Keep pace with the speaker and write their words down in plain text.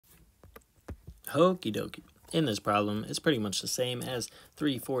Okie dokie. In this problem, it's pretty much the same as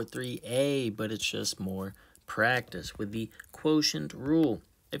 343A, but it's just more practice with the quotient rule.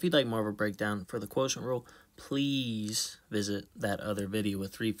 If you'd like more of a breakdown for the quotient rule, please visit that other video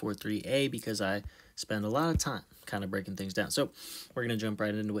with 343A because I spend a lot of time kind of breaking things down. So we're going to jump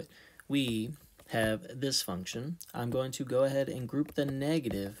right into it. We have this function. I'm going to go ahead and group the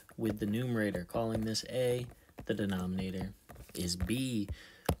negative with the numerator, calling this A. The denominator is B.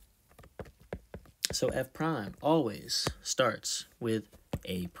 So f prime always starts with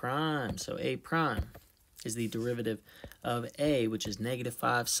a prime. So a prime is the derivative of a, which is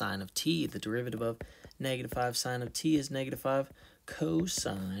 -5 sine of t. The derivative of -5 sine of t is -5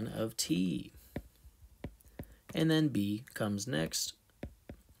 cosine of t. And then b comes next,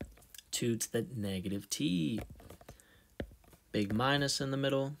 2 to the negative t. Big minus in the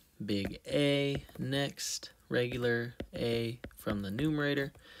middle, big A next, regular A from the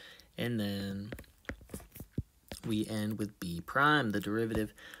numerator, and then we end with b prime, the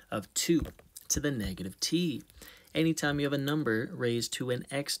derivative of 2 to the negative t. Anytime you have a number raised to an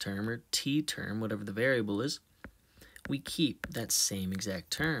x term or t term, whatever the variable is, we keep that same exact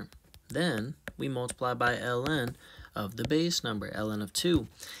term. Then we multiply by ln of the base number, ln of 2.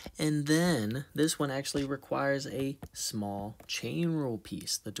 And then this one actually requires a small chain rule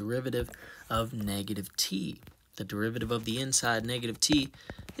piece, the derivative of negative t. The derivative of the inside negative t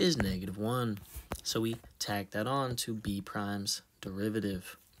is -1. So we tack that on to b prime's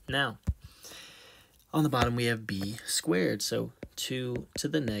derivative. Now, on the bottom we have b squared, so 2 to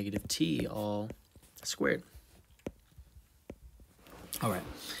the negative t all squared. Alright,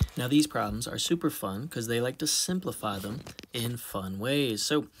 now these problems are super fun because they like to simplify them in fun ways.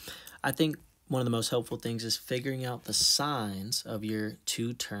 So I think one of the most helpful things is figuring out the signs of your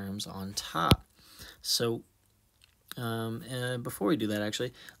two terms on top. So before we do that,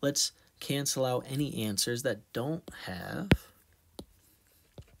 actually, let's cancel out any answers that don't have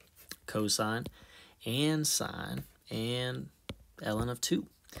cosine and sine and ln of 2.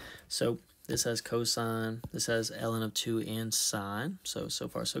 So this has cosine, this has ln of 2 and sine, so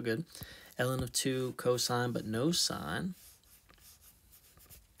far so good. ln of 2 cosine but no sine.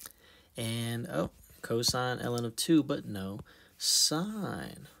 And cosine ln of 2 but no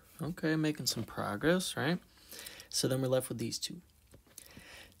sine. Okay, making some progress, right? So then we're left with these two.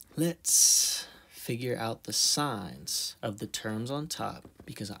 Let's figure out the signs of the terms on top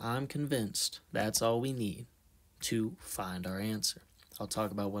because I'm convinced that's all we need to find our answer. I'll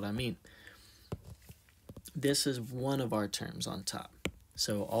talk about what I mean. This is one of our terms on top.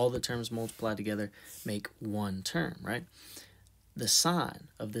 So all the terms multiplied together make one term, right? The sign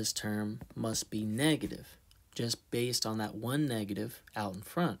of this term must be negative, just based on that one negative out in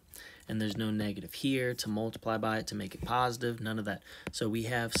front. And there's no negative here to multiply by it to make it positive, none of that. So we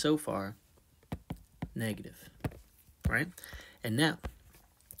have so far negative, right? And now,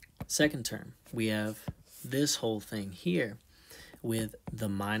 second term, we have this whole thing here with the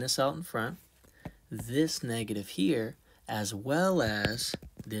minus out in front, this negative here, as well as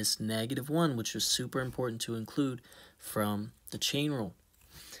this -1, which is super important to include from the chain rule.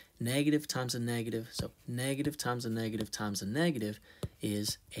 Negative times a negative, so negative times a negative times a negative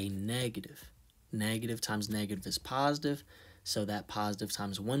is a negative. Negative times negative is positive, so that positive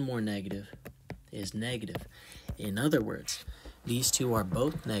times one more negative is negative. In other words, these two are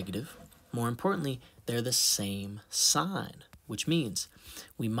both negative. More importantly, they're the same sign, which means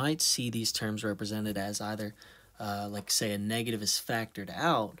we might see these terms represented as either, like say a negative is factored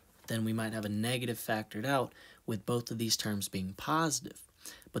out, then we might have a negative factored out with both of these terms being positive.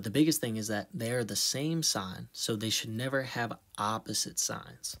 But the biggest thing is that they are the same sign, so they should never have opposite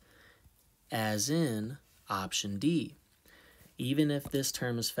signs, as in option D. Even if this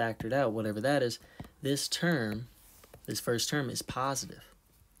term is factored out, whatever that is, this term, this first term is positive.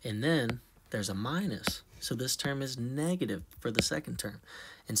 And then there's a minus, so this term is negative for the second term.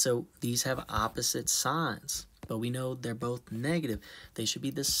 And so these have opposite signs, but we know they're both negative. They should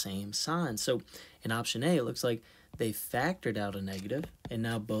be the same sign. So in option A, it looks like they factored out a negative, and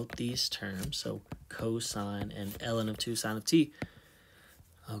now both these terms, so cosine and ln of 2 sine of t,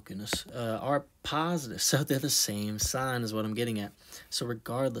 oh goodness, are positive. So they're the same sign is what I'm getting at. So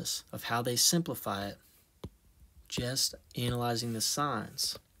regardless of how they simplify it, just analyzing the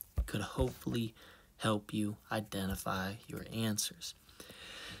signs could hopefully help you identify your answers.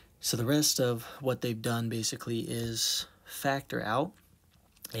 So the rest of what they've done basically is factor out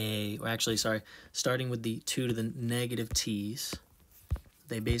starting with the 2 to the negative t's,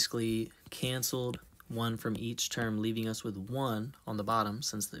 they basically canceled one from each term, leaving us with 1 on the bottom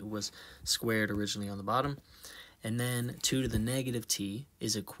since it was squared originally on the bottom. And then 2 to the negative t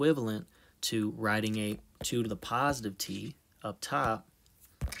is equivalent to writing a 2 to the positive t up top,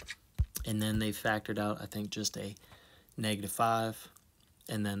 and then they factored out, I think, just a -5,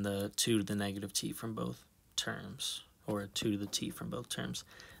 and then the 2 to the negative t from both terms, or a 2 to the t from both terms.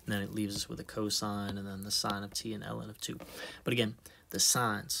 And then it leaves us with a cosine, and then the sine of t and ln of 2. But again, the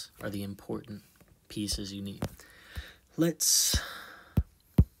signs are the important pieces you need.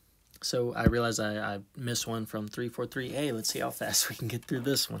 So I realize I missed one from 343A. Let's see how fast we can get through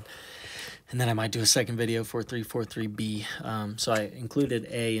this one. And then I might do a second video for 343B. So I included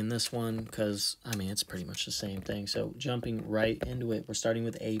A in this one because, I mean, it's pretty much the same thing. So jumping right into it, we're starting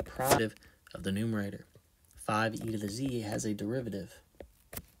with a prime of the numerator. 5e to the z has a derivative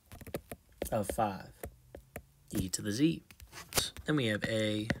of 5e to the z. Then we have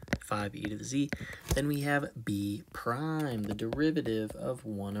a 5e to the z. Then we have b prime, the derivative of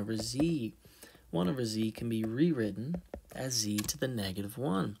 1 over z. 1 over z can be rewritten as z to the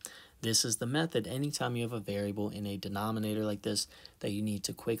 -1. This is the method anytime you have a variable in a denominator like this that you need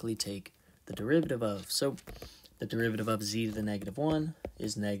to quickly take the derivative of. So the derivative of z to the -1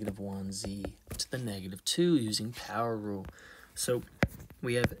 is -1z to the -2 using power rule. So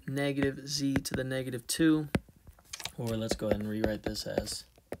we have -z to the -2, or let's go ahead and rewrite this as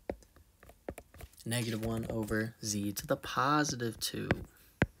 -1 over z to the +2.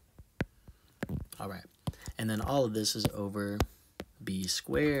 All right, and then all of this is over b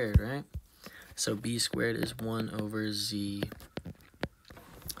squared, right? So b squared is 1 over z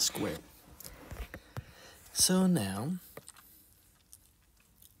squared. So now,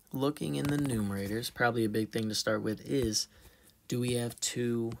 looking in the numerators, probably a big thing to start with is, do we have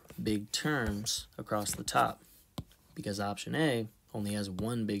 2 big terms across the top? Because option A only has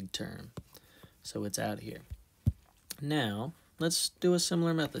 1 big term, so it's out here. Now, let's do a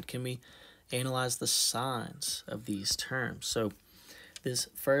similar method. Can we analyze the signs of these terms? So this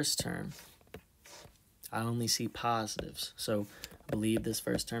first term, I only see positives, so I believe this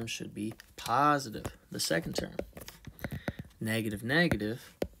first term should be positive. The second term, negative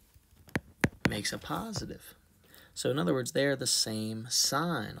makes a positive. So in other words, they're the same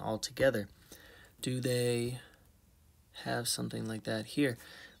sign altogether. Do they have something like that here?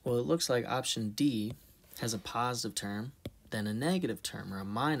 Well, it looks like option D has a positive term, then a negative term, or a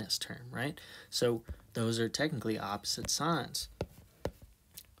minus term, right? So those are technically opposite signs.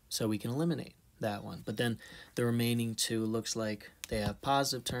 So we can eliminate that one. But then the remaining 2 looks like they have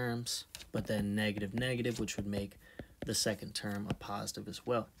positive terms, but then negative, which would make the second term a positive as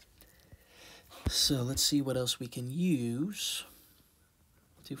well. So let's see what else we can use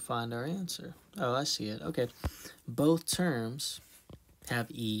to find our answer. Oh, I see it. Okay. Both terms have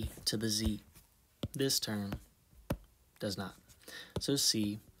e to the z. This term does not. So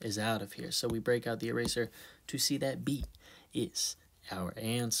C is out of here. So we break out the eraser to see that B is our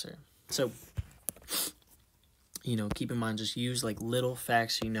answer. So, keep in mind, just use like little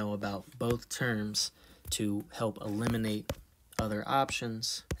facts you know about both terms to help eliminate other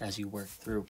options as you work through.